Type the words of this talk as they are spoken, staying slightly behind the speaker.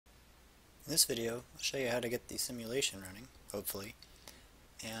In this video, I'll show you how to get the simulation running, hopefully,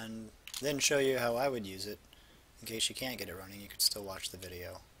 and then show you how I would use it. In case you can't get it running, you could still watch the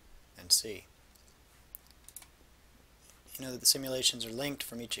video and see. You know that the simulations are linked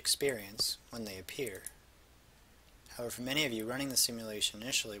from each experience when they appear. However, for many of you, running the simulation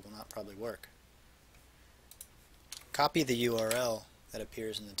initially will not probably work. Copy the URL that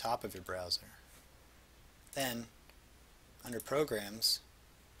appears in the top of your browser. Then, under Programs,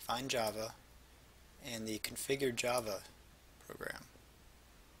 find Java and the Configure Java program.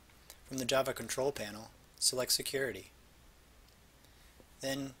 From the Java Control Panel, select Security.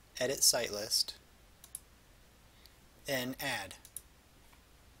 Then edit Site List. Then Add.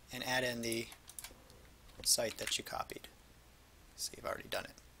 And add in the site that you copied. See, I've already done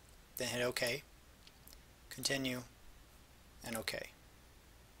it. Then hit OK, Continue, and OK.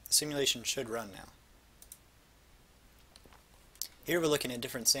 The simulation should run now. Here we're looking at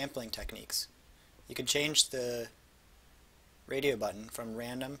different sampling techniques. You can change the radio button from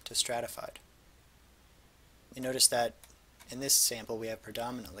random to stratified. You notice that in this sample we have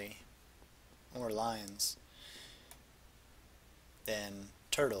predominantly more lions than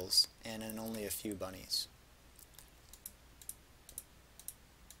turtles and in only a few bunnies.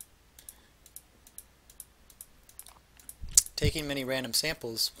 Taking many random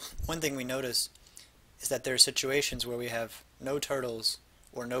samples, one thing we notice is that there are situations where we have no turtles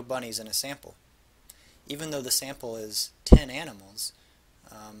or no bunnies in a sample. Even though the sample is 10 animals,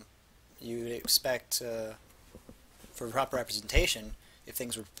 you would expect for proper representation, if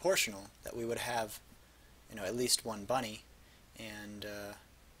things were proportional, that we would have at least one bunny and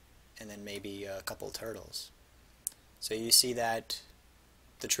then maybe a couple turtles. So you see that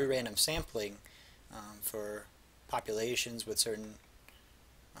the true random sampling for populations with certain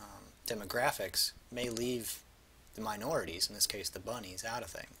demographics may leave the minorities, in this case the bunnies, out of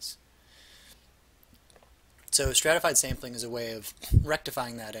things. So stratified sampling is a way of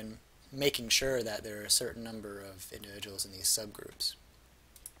rectifying that and making sure that there are a certain number of individuals in these subgroups.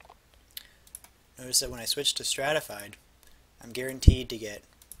 Notice that when I switch to stratified, I'm guaranteed to get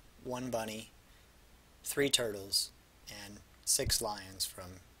one bunny, 3 turtles, and 6 lions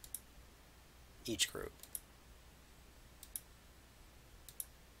from each group.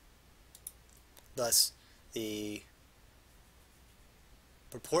 Thus, the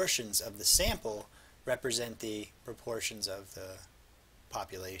proportions of the sample represent the proportions of the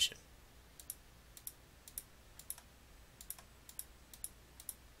population.